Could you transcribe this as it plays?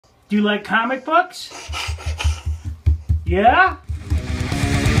Do you like comic books? Yeah?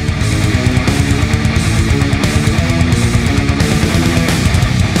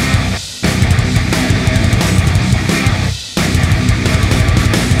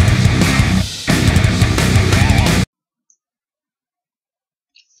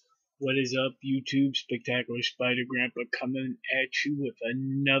 What is up, YouTube? Spectacular Spider Grandpa coming at you with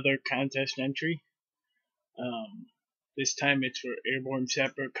another contest entry. This time it's for Airborne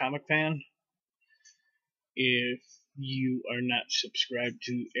Sapper Comic Fan. If you are not subscribed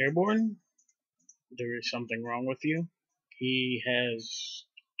to Airborne, there is something wrong with you. He has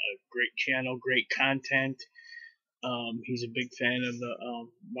a great channel, great content. He's a big fan of the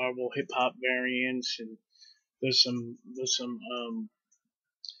Marvel hip hop variants, and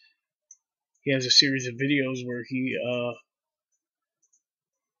he has a series of videos where he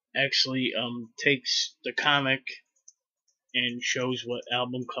actually takes the comic and shows what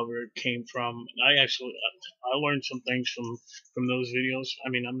album cover it came from. I learned some things from those videos. I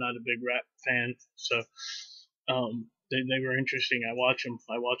mean, I'm not a big rap fan, so they were interesting. I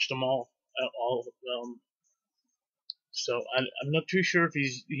watched them all of them. So I'm not too sure if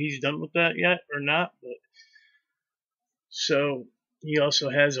he's done with that yet or not. But so he also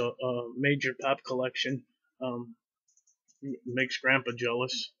has a major pop collection. Makes Grandpa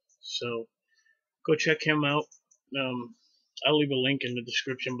jealous. So go check him out. I'll leave a link in the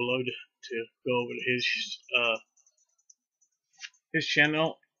description below to go over to his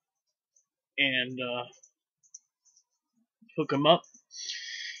channel and hook him up.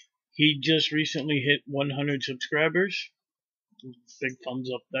 He just recently hit 100 subscribers. Big thumbs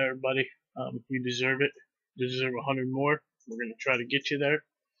up there, buddy. You deserve it. You deserve 100 more. We're gonna try to get you there.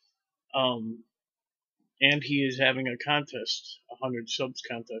 And he is having a contest, 100 subs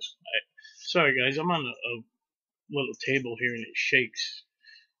contest. Sorry guys, I'm on a little table here and it shakes.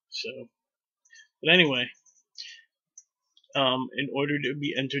 So, but anyway, in order to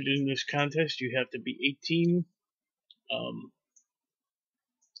be entered in this contest, you have to be 18,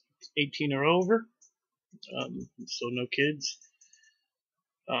 18 or over. So no kids.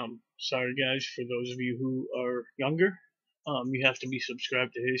 Sorry guys, for those of you who are younger. You have to be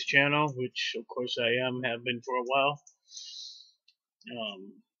subscribed to his channel, which of course I have been for a while.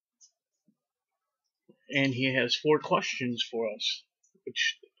 And he has 4 questions for us,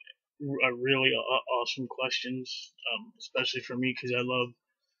 which are really awesome questions, especially for me because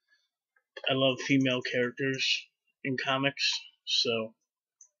I love female characters in comics. So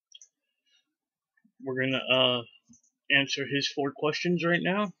we're gonna answer his 4 questions right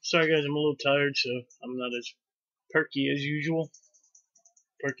now. Sorry guys, I'm a little tired, so I'm not as perky as usual.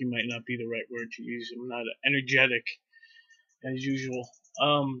 Perky might not be the right word to use. I'm not energetic as usual.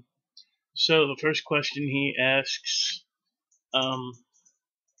 So the first question he asks,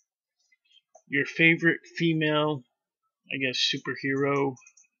 your favorite female, I guess, superhero.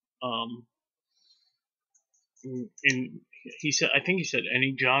 I think he said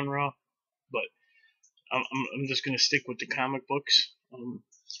any genre, but I'm just gonna stick with the comic books.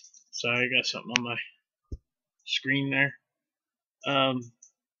 Sorry, I got something on my screen there.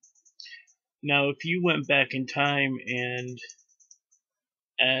 Now, if you went back in time and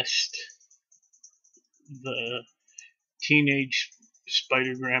asked the teenage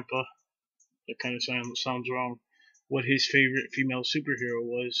Spider Grandpa, that kind of sounds wrong, what his favorite female superhero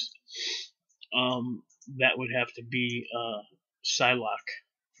was, that would have to be Psylocke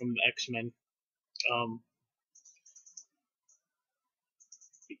from the X-Men.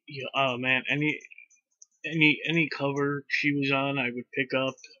 Yeah, oh man, any cover she was on, I would pick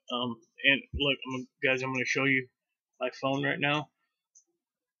up. And look, guys, I'm going to show you my phone right now.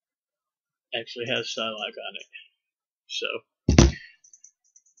 Actually has Psylocke on it. So,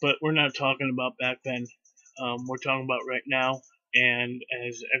 but we're not talking about back then. We're talking about right now. And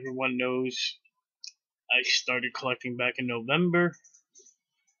as everyone knows, I started collecting back in November,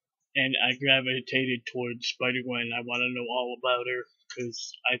 and I gravitated towards Spider-Gwen. I want to know all about her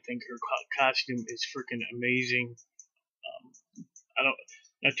because I think her costume is freaking amazing.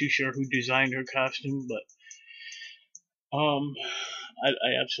 Not too sure who designed her costume, but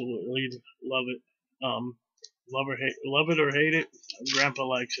I absolutely love it. Love it or hate it, Grandpa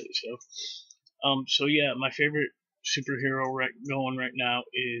likes it. So yeah, my favorite superhero going right now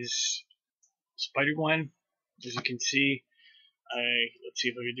is Spider-Gwen. As you can see, let's see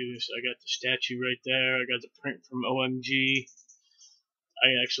if I can do this. I got the statue right there. I got the print from OMG.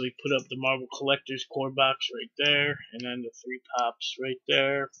 I actually put up the Marvel Collector's Core box right there, and then the 3 pops right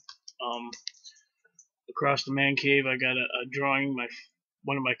there. Across the man cave, I got a drawing, my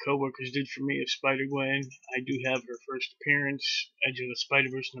one of my coworkers did for me is Spider-Gwen. I do have her first appearance, Edge of the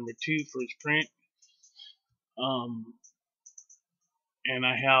Spider-Verse #2, first print. And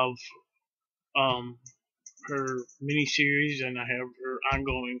I have her miniseries, and I have her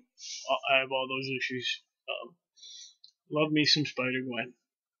ongoing. I have all those issues. Love me some Spider-Gwen.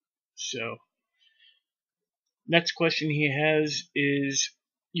 So, next question he has is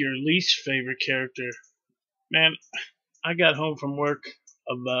your least favorite character. Man, I got home from work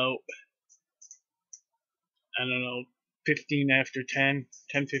about, I don't know, 15 after 10,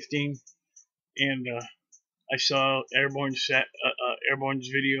 10:15, and I saw Airborne's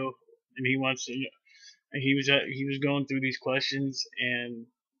video, and he wants to. He was going through these questions, and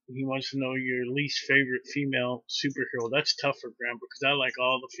he wants to know your least favorite female superhero. That's tough for Grandpa because I like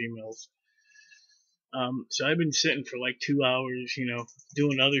all the females. So I've been sitting for like 2 hours,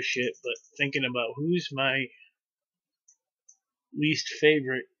 doing other shit, but thinking about who's my least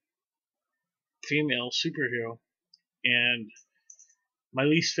favorite female superhero. And my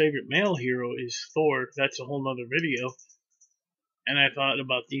least favorite male hero is Thor. That's a whole nother video. And I thought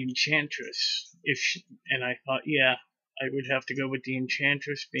about the Enchantress. And I thought, yeah, I would have to go with the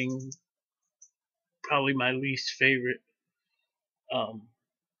Enchantress being probably my least favorite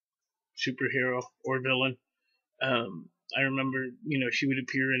superhero or villain. I remember, she would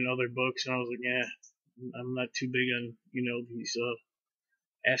appear in other books, and I was like, yeah, I'm not too big on, these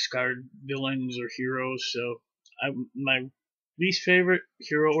Asgard villains or heroes. So my least favorite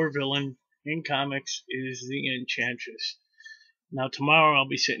hero or villain in comics is the Enchantress. Now tomorrow I'll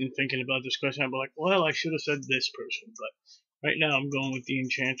be sitting thinking about this question. I'll be like, well, I should have said this person, but right now I'm going with the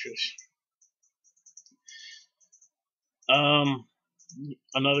Enchantress.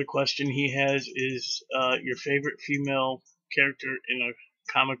 Another question he has is your favorite female character in a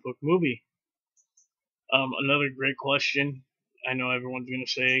comic book movie. Another great question. I know everyone's gonna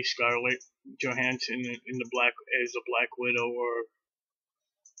say Scarlett Johansson in the Black Widow, or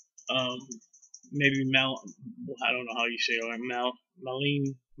maybe I don't know how you say it,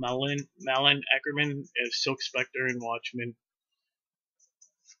 Malin Ackerman as Silk Spectre in Watchmen.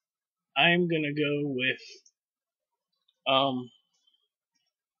 I'm gonna go with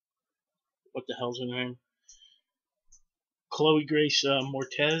what the hell's her name? Chloe Grace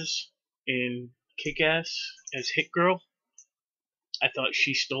Moretz in Kick-Ass as Hit Girl. I thought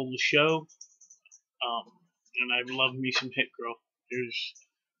she stole the show, and I love me some Hit Girl. There's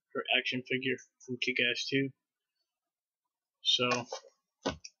her action figure from Kick-Ass 2. So,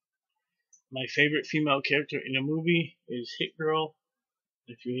 my favorite female character in a movie is Hit Girl.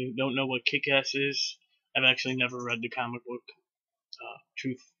 If you don't know what Kick-Ass is, I've actually never read the comic book.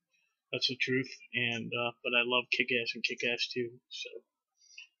 Truth, that's the truth. And but I love Kick-Ass and Kick-Ass 2. So,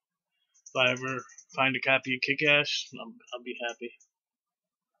 if I ever find a copy of Kick-Ass, I'll be happy.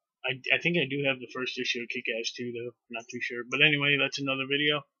 I think I do have the first issue of Kick-Ass 2, though. I'm not too sure. But anyway, that's another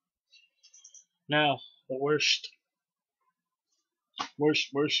video. Now, the worst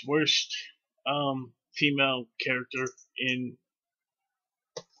female character in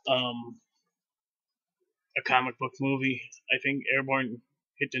a comic book movie. I think Airborne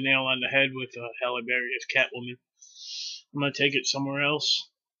hit the nail on the head with Halle Berry as Catwoman. I'm gonna take it somewhere else.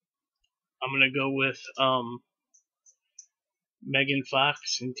 I'm gonna go with Megan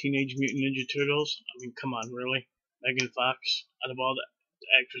Fox in Teenage Mutant Ninja Turtles. I mean, come on, really? Megan Fox? Out of all the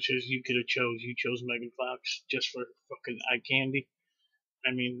actresses you could have chose, you chose Megan Fox just for fucking eye candy.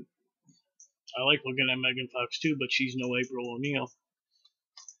 I mean, I like looking at Megan Fox too, but she's no April O'Neil.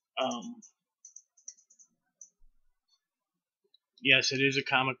 Yes, it is a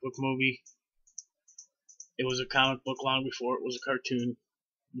comic book movie. It was a comic book long before it was a cartoon.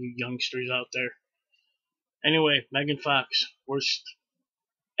 You youngsters out there. Anyway, Megan Fox, worst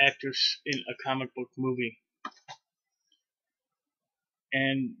actress in a comic book movie.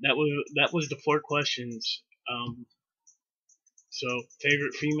 And that was the 4 questions. So,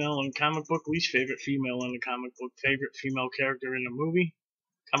 favorite female in comic book, least favorite female in a comic book, favorite female character in a movie,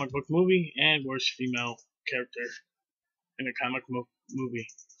 comic book movie, and worst female character in a comic book movie.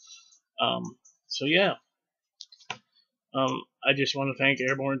 So yeah. I just want to thank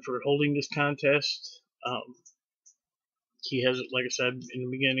Airborne for holding this contest. He has, like I said in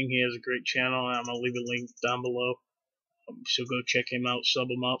the beginning, he has a great channel, and I'm going to leave a link down below. So go check him out, sub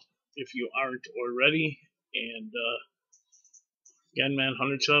him up if you aren't already. And again, man,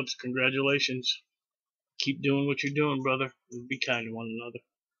 100 subs, congratulations. Keep doing what you're doing, brother. Be kind to one another.